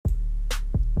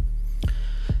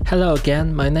Hello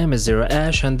again, my name is Zero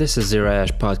Ash and this is Zero Ash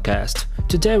Podcast.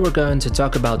 Today we're going to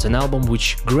talk about an album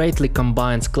which greatly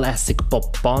combines classic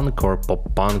pop-punk or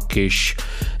pop-punkish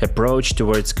approach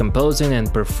towards composing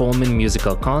and performing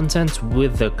musical content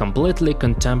with a completely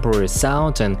contemporary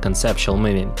sound and conceptual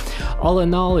meaning. All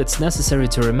in all, it's necessary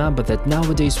to remember that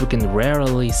nowadays we can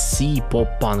rarely see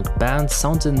pop-punk bands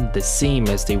sounding the same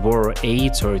as they were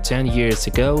 8 or 10 years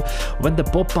ago when the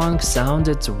pop-punk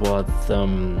sounded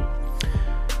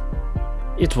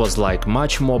it was like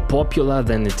much more popular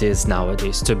than it is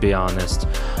nowadays, to be honest.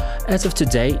 As of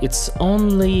today, it's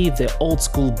only the old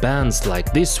school bands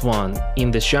like this one in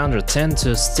the genre tend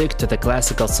to stick to the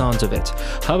classical sound of it.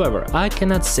 However, I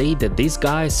cannot say that these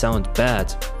guys sound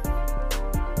bad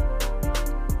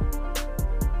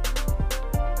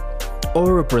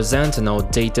or represent an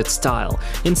outdated style.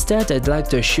 Instead, I'd like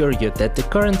to assure you that the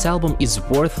current album is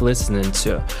worth listening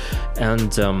to,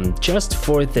 and just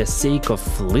for the sake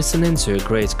of listening to a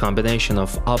great combination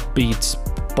of upbeat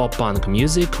pop-punk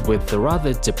music with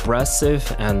rather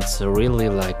depressive and really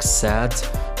sad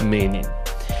meaning.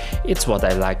 It's what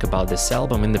I like about this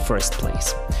album in the first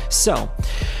place. So,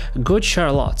 Good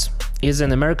Charlotte is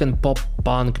an American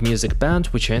pop-punk music band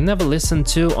which I never listened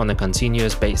to on a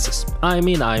continuous basis. I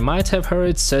mean, I might have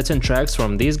heard certain tracks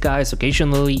from these guys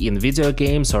occasionally in video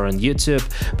games or on YouTube,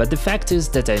 but the fact is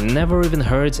that I never even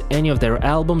heard any of their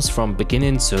albums from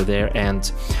beginning to their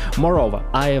end. Moreover,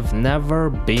 I have never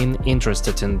been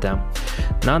interested in them.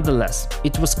 Nonetheless,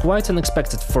 it was quite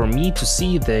unexpected for me to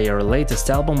see their latest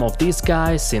album of these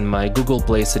guys in my Google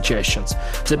Play suggestions.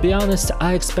 To be honest,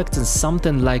 I expected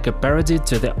something like a parody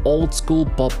to the old school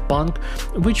pop-punk,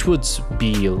 which would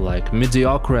be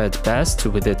mediocre at best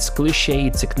with its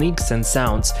cliché techniques and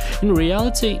sounds. In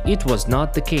reality, it was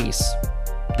not the case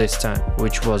this time,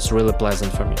 which was really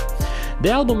pleasant for me. The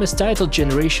album is titled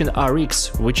Generation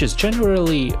RX, which is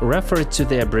generally referred to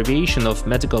the abbreviation of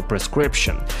medical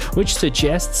prescription, which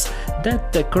suggests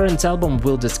that the current album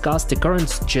will discuss the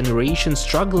current generation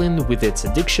struggling with its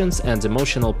addictions and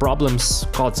emotional problems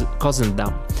causing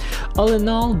them. All in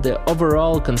all, the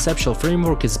overall conceptual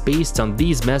framework is based on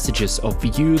these messages of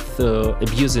youth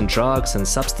abusing drugs and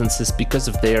substances because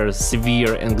of their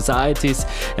severe anxieties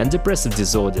and depressive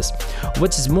disorders.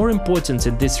 What is more important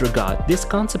in this regard, this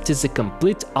concept is a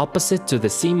complete opposite to the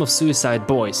theme of Suicide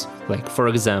Boys, for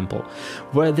example,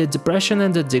 where the depression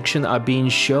and addiction are being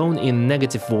shown in a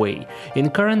negative way. In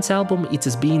current album, it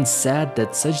is being said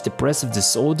that such depressive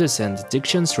disorders and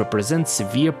addictions represent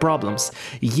severe problems,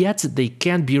 yet they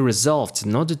can be resolved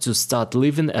in order to start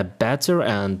living a better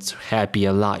and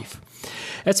happier life.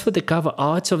 As for the cover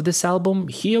art of this album,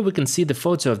 here we can see the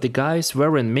photo of the guys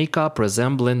wearing makeup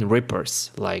resembling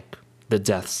rippers, like the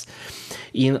Deaths.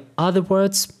 In other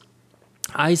words,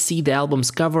 I see the album's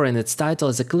cover and its title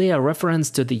as a clear reference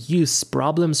to the youth's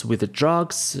problems with the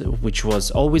drugs, which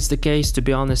was always the case, to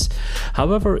be honest.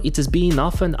 However, it is being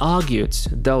often argued,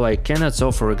 though I cannot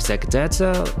offer exact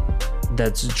data,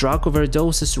 that drug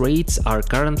overdoses rates are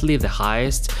currently the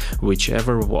highest which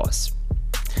ever was.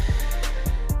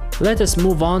 Let us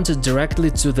move on directly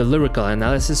to the lyrical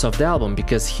analysis of the album,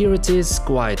 because here it is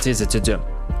quite easy to do.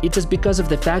 It is because of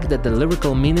the fact that the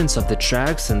lyrical meanings of the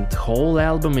tracks and the whole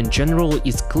album in general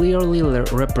is clearly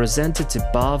represented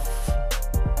above,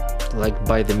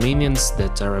 by the meanings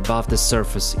that are above the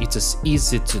surface. It is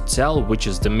easy to tell which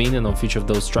is the meaning of each of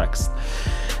those tracks.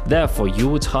 Therefore, you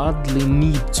would hardly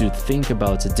need to think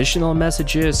about additional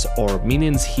messages or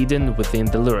meanings hidden within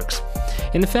the lyrics.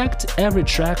 In fact, every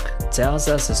track tells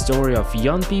us a story of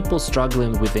young people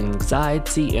struggling with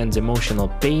anxiety and emotional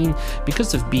pain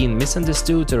because of being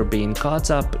misunderstood or being caught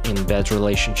up in bad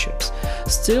relationships.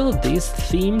 Still, these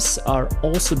themes are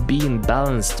also being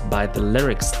balanced by the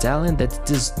lyrics telling that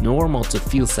it is normal to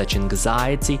feel such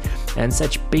anxiety and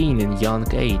such pain in young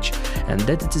age, and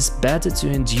that it is better to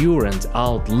endure and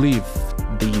outlive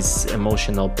this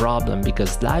emotional problem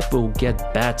because life will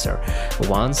get better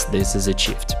once this is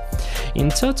achieved. In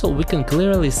total, we can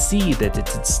clearly see that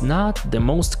it's not the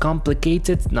most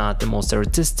complicated, not the most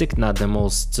artistic, not the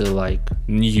most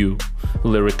new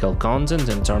lyrical content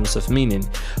in terms of meaning.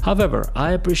 However,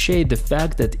 I appreciate the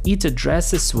fact that it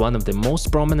addresses one of the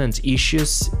most prominent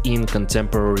issues in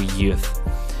contemporary youth.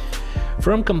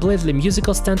 From a completely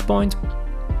musical standpoint,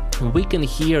 we can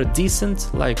hear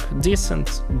decent,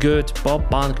 good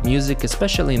pop-punk music,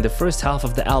 especially in the first half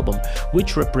of the album,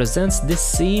 which represents the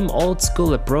same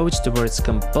old-school approach towards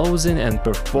composing and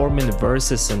performing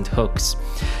verses and hooks.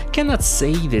 Cannot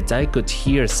say that I could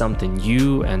hear something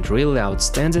new and really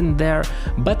outstanding there,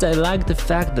 but I like the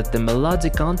fact that the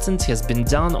melodic content has been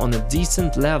done on a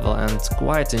decent level and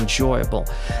quite enjoyable.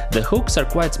 The hooks are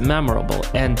quite memorable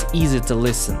and easy to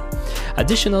listen.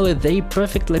 Additionally, they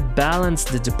perfectly balance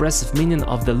the depressive meaning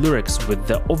of the lyrics with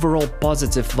the overall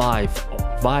positive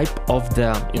vibe of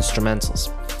the instrumentals.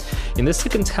 In the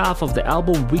second half of the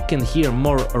album, we can hear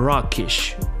more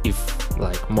rockish,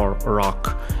 more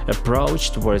rock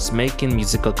approach towards making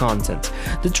musical content.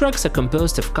 The tracks are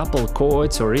composed of couple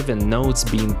chords or even notes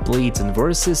being played in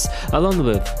verses, along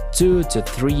with 2 to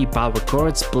 3 power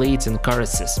chords played in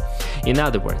choruses. In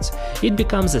other words, it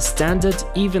becomes a standard,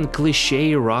 even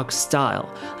cliché rock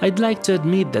style. I'd like to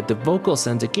admit that the vocals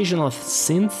and occasional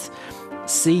synth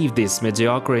save this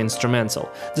mediocre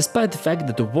instrumental, despite the fact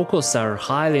that the vocals are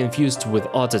highly infused with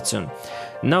autotune.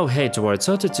 No hate towards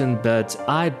autotune, but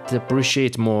I'd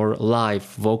appreciate more live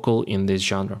vocal in this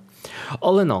genre.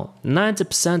 All in all,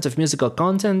 90% of musical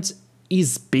content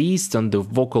is based on the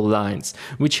vocal lines,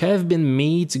 which have been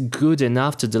made good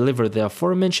enough to deliver the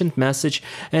aforementioned message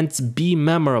and be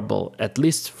memorable, at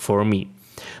least for me.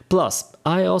 Plus,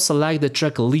 I also like the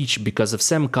track Leech because of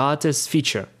Sam Carter's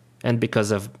feature, and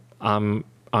because of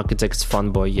Architect's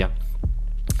Fanboy,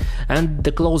 And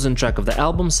the closing track of the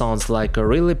album sounds like a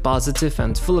really positive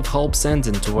and full of hopes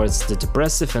ending towards the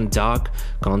depressive and dark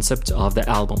concept of the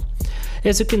album.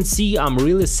 As you can see, I'm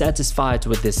really satisfied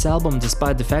with this album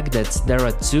despite the fact that there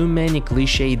are too many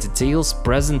cliché details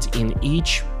present in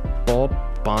each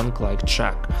pop-punk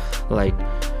track. Like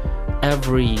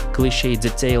every cliché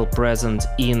detail present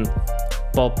in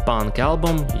pop-punk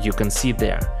album you can see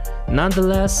there.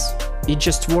 Nonetheless, it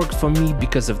just worked for me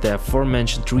because of the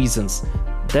aforementioned reasons.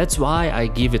 That's why I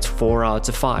give it 4 out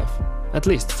of 5, at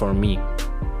least for me.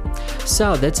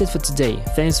 So that's it for today.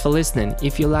 Thanks for listening.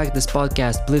 If you like this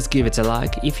podcast, please give it a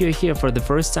like. If you're here for the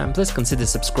first time, please consider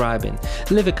subscribing.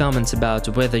 Leave a comment about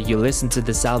whether you listened to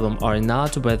this album or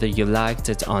not, whether you liked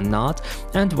it or not,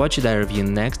 and what should I review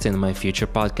next in my future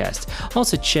podcast.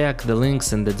 Also check the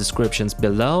links in the descriptions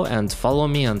below and follow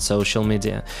me on social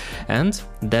media. And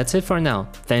that's it for now.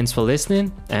 Thanks for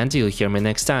listening, and you'll hear me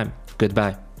next time.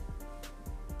 Goodbye.